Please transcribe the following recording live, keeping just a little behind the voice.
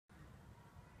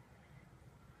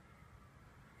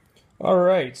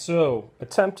Alright, so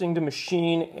attempting to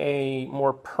machine a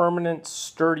more permanent,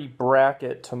 sturdy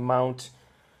bracket to mount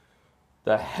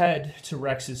the head to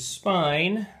Rex's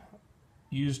spine.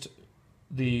 Used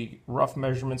the rough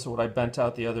measurements of what I bent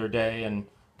out the other day and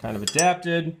kind of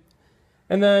adapted.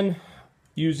 And then,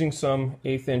 using some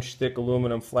 1/8 inch thick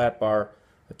aluminum flat bar,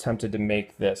 attempted to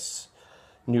make this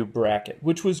new bracket,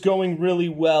 which was going really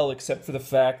well, except for the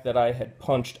fact that I had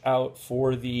punched out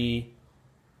for the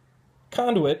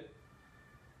conduit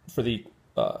for the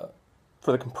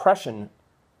compression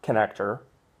connector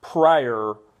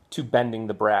prior to bending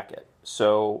the bracket.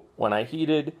 So when I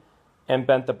heated and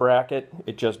bent the bracket,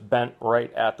 it just bent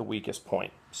right at the weakest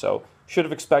point. So should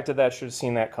have expected that, should have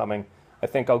seen that coming. I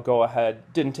think I'll go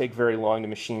ahead. Didn't take very long to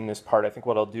machine this part. I think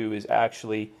what I'll do is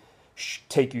actually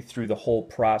take you through the whole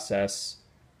process,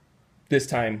 this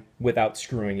time without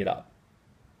screwing it up.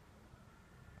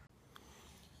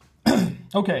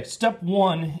 Okay, step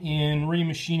one in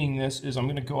remachining this is I'm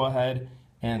going to go ahead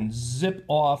and zip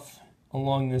off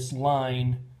along this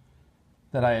line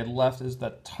that I had left as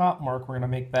the top mark. We're going to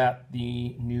make that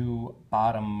the new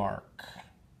bottom mark.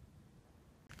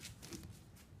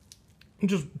 I'm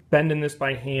just bending this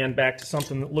by hand back to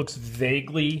something that looks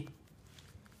vaguely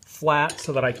flat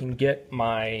so that I can get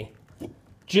my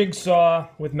jigsaw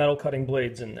with metal cutting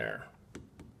blades in there.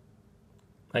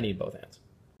 I need both hands.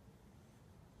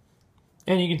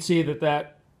 And you can see that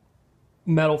that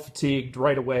metal fatigued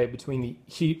right away between the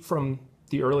heat from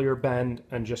the earlier bend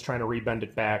and just trying to rebend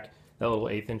it back. That little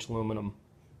 1/8 inch aluminum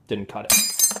didn't cut it.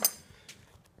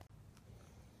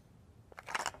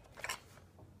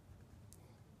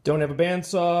 Don't have a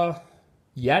bandsaw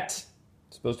yet.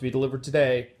 It's supposed to be delivered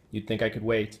today. You'd think I could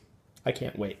wait. I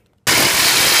can't wait.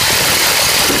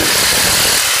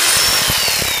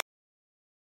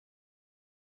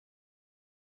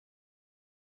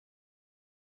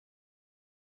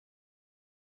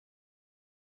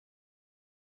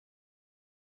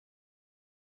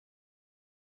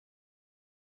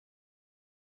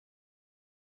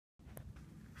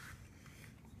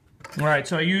 All right,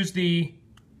 so I used the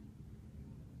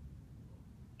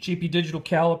GP digital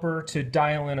caliper to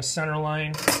dial in a center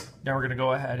line. Now we're going to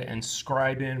go ahead and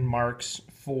scribe in marks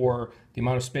for the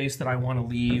amount of space that I want to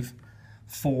leave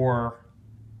from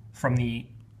the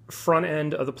front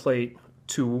end of the plate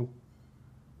to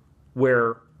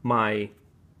where my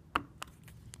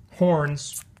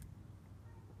horns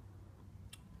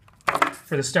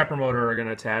for the stepper motor are going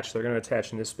to attach. They're going to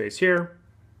attach in this space here.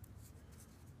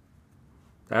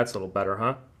 That's a little better,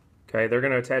 huh? Okay, they're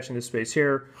going to attach in this space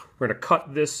here. We're going to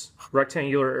cut this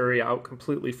rectangular area out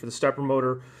completely for the stepper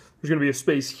motor. There's going to be a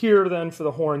space here then for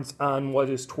the horns on what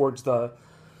is towards the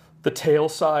tail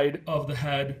side of the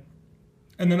head.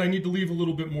 And then I need to leave a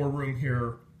little bit more room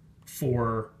here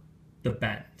for the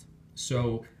bend.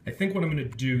 So I think what I'm going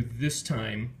to do this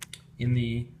time in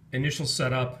the initial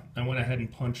setup, I went ahead and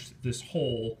punched this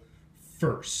hole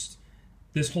first.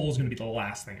 This hole is going to be the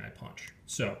last thing I punch.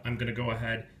 So I'm going to go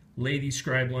ahead, lay these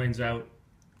scribe lines out,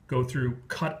 go through,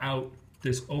 cut out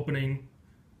this opening,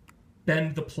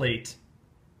 bend the plate.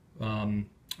 I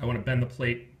want to bend the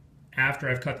plate after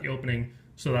I've cut the opening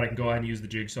so that I can go ahead and use the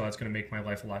jigsaw. It's going to make my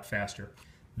life a lot faster.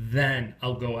 Then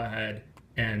I'll go ahead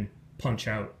and punch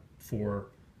out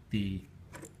for the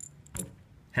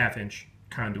 1/2 inch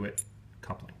conduit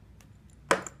coupling.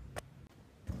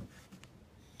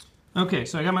 Okay,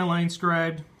 so I got my line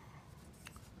scribed.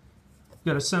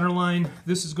 Got a center line.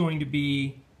 This is going to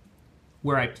be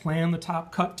where I plan the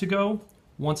top cut to go.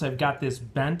 Once I've got this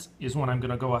bent is when I'm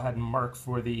going to go ahead and mark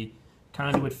for the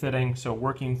conduit fitting. So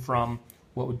working from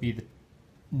what would be the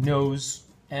nose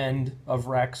end of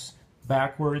Rex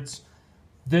backwards.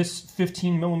 This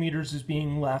 15 millimeters is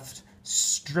being left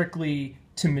strictly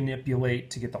to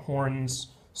manipulate to get the horns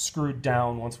screwed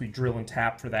down. Once we drill and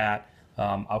tap for that,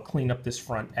 I'll clean up this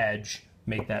front edge,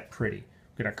 make that pretty.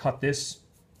 I'm going to cut this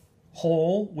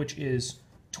hole, which is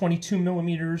 22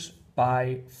 millimeters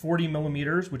by 40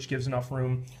 millimeters, which gives enough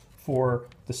room for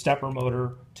the stepper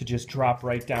motor to just drop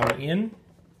right down in.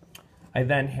 I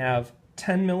then have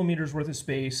 10 millimeters worth of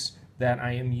space that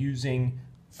I am using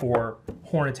for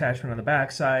horn attachment on the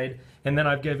backside, and then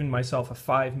I've given myself a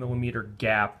 5 millimeter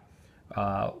gap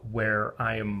where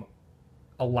I am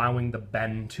allowing the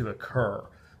bend to occur.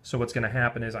 So what's going to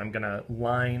happen is I'm going to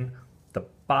line the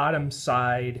bottom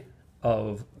side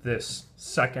of this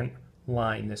second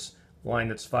line, this line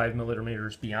that's 5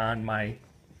 millimeters beyond my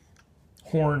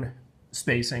horn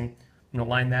spacing. I'm going to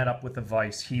line that up with the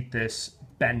vise, heat this,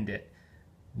 bend it.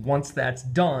 Once that's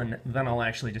done, then I'll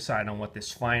actually decide on what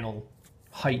this final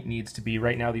height needs to be.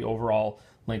 Right now the overall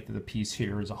length of the piece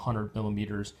here is 100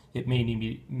 millimeters. It may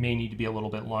need to be a little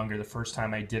bit longer. The first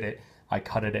time I did it, I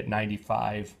cut it at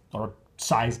 95 or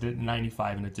sized it at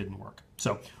 95 and it didn't work.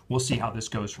 So we'll see how this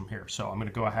goes from here. So I'm going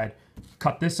to go ahead,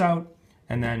 cut this out,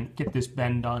 and then get this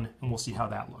bend done, and we'll see how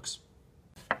that looks.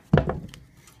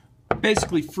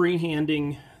 Basically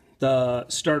freehanding the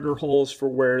starter holes for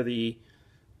where the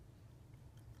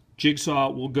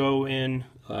jigsaw will go in.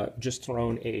 Just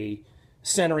thrown a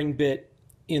centering bit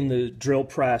in the drill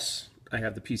press. I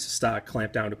have the piece of stock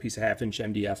clamped down to a piece of 1/2 inch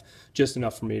MDF, just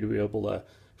enough for me to be able to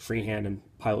freehand and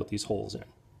pilot these holes in.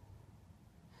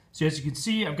 So as you can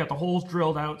see, I've got the holes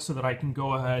drilled out so that I can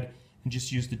go ahead and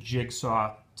just use the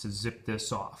jigsaw to zip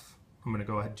this off. I'm going to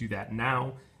go ahead and do that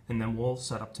now, and then we'll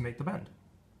set up to make the bend.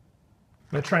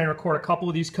 I'm going to try and record a couple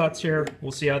of these cuts here.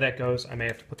 We'll see how that goes. I may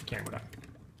have to put the camera down.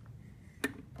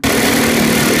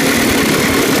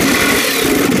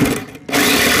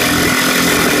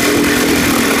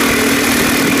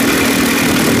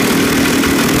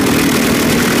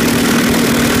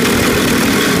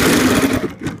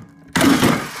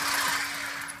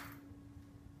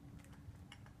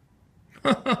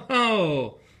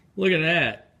 Oh, look at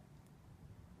that.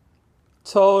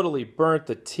 Totally burnt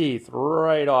the teeth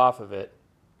right off of it.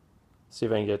 See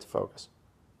if I can get it to focus.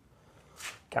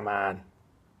 Come on.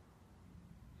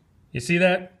 You see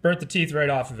that? Burnt the teeth right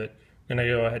off of it. I'm going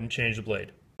to go ahead and change the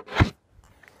blade.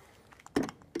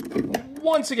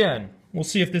 Once again, we'll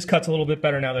see if this cuts a little bit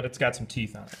better now that it's got some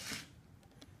teeth on it.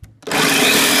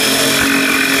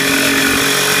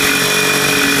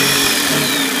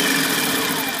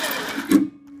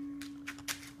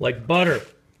 Like butter.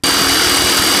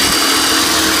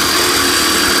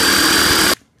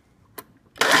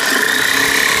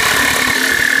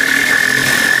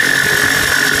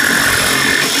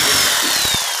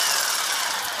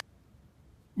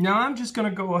 Now I'm just going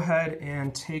to go ahead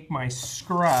and take my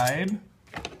scribe,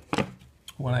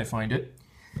 when I find it,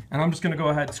 and I'm just going to go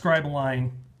ahead and scribe a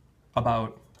line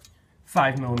about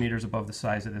 5 millimeters above the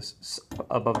size of this,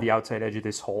 above the outside edge of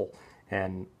this hole,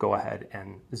 and go ahead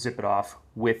and zip it off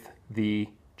with the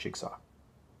jigsaw.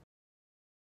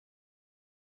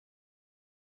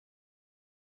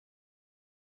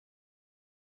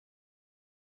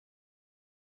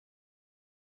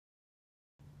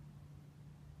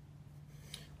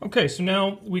 Okay, so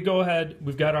now we go ahead,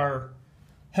 we've got our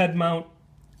head mount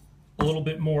a little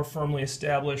bit more firmly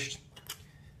established.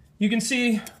 You can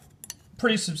see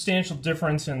pretty substantial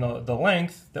difference in the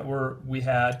length that we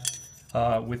had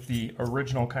with the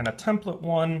original kind of template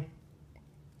one.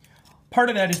 Part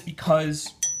of that is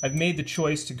because I've made the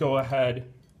choice to go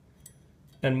ahead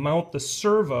and mount the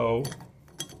servo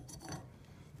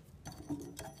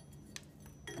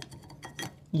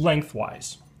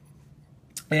lengthwise.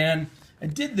 And I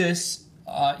did this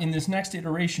in this next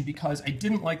iteration because I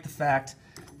didn't like the fact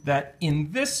that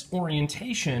in this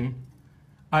orientation,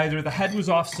 either the head was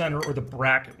off center or the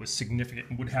bracket was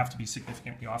significant, would have to be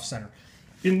significantly off center.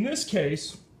 In this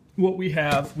case, what we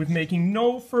have, with making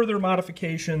no further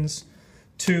modifications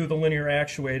to the linear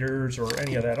actuators or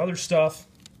any of that other stuff,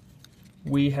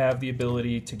 we have the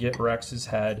ability to get Rex's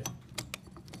head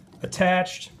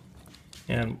attached.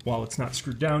 And while it's not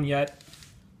screwed down yet,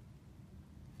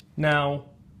 now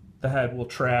the head will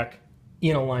track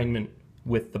in alignment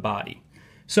with the body.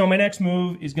 So my next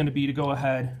move is going to be to go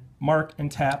ahead, mark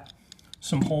and tap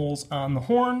some holes on the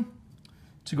horn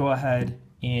to go ahead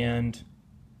and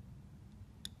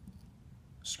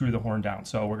screw the horn down.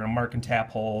 So we're going to mark and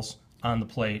tap holes on the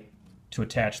plate to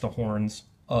attach the horns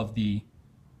of the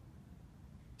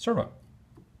servo.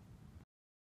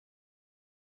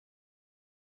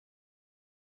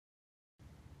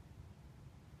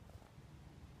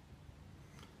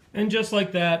 And just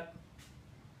like that,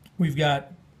 we've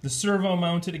got the servo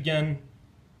mounted again.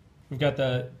 We've got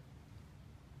the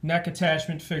neck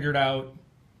attachment figured out.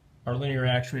 Our linear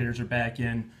actuators are back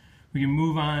in. We can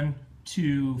move on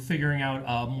to figuring out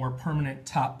a more permanent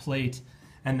top plate.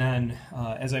 And then,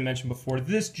 as I mentioned before,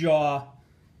 this jaw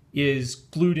is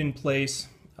glued in place.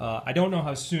 I don't know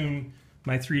how soon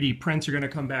my 3D prints are going to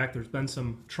come back. There's been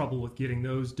some trouble with getting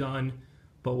those done.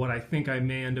 But what I think I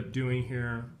may end up doing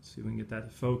here, let's see if we can get that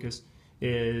to focus,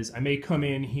 is I may come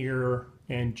in here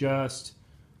and just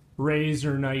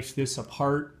razor knife this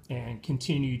apart and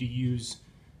continue to use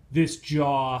this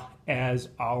jaw as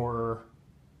our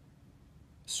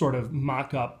sort of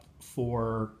mock-up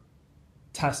for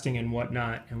testing and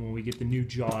whatnot. And when we get the new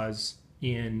jaws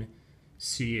in,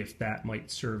 see if that might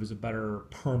serve as a better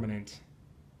permanent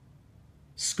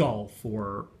skull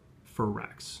for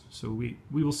Rex. So we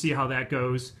will see how that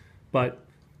goes, but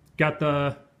got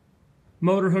the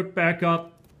motor hook back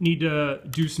up, need to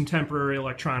do some temporary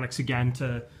electronics again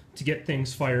to get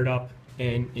things fired up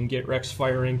and get Rex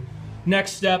firing.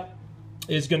 Next step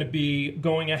is going to be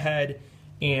going ahead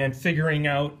and figuring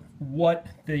out what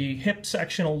the hip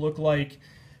section will look like,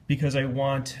 because I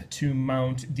want to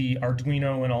mount the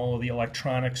Arduino and all of the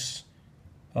electronics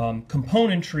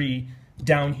componentry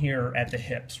down here at the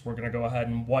hips. We're going to go ahead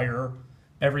and wire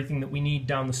everything that we need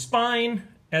down the spine,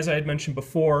 as I had mentioned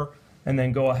before, and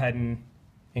then go ahead and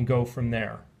go from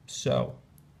there. So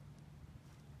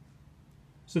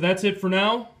that's it for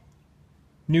now.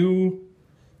 New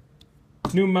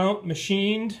mount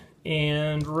machined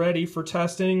and ready for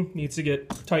testing. Needs to get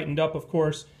tightened up, of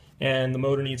course, and the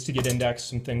motor needs to get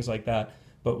indexed and things like that.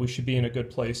 But we should be in a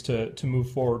good place to move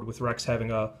forward with Rex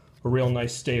having a real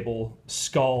nice stable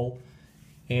skull.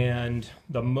 And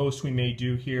the most we may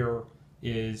do here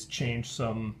is change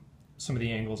some of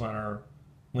the angles on our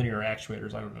linear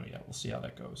actuators. I don't know yet. We'll see how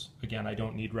that goes. Again, I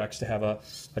don't need Rex to have a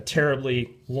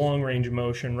terribly long range of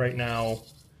motion right now.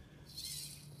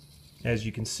 As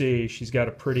you can see, she's got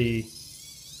a pretty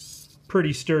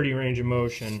sturdy range of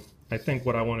motion. I think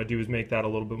what I want to do is make that a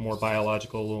little bit more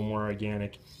biological, a little more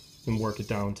organic, and work it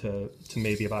down to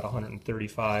maybe about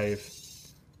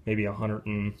 135, maybe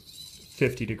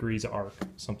 150 degrees arc,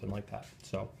 something like that.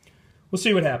 So we'll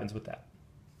see what happens with that.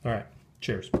 All right,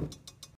 cheers.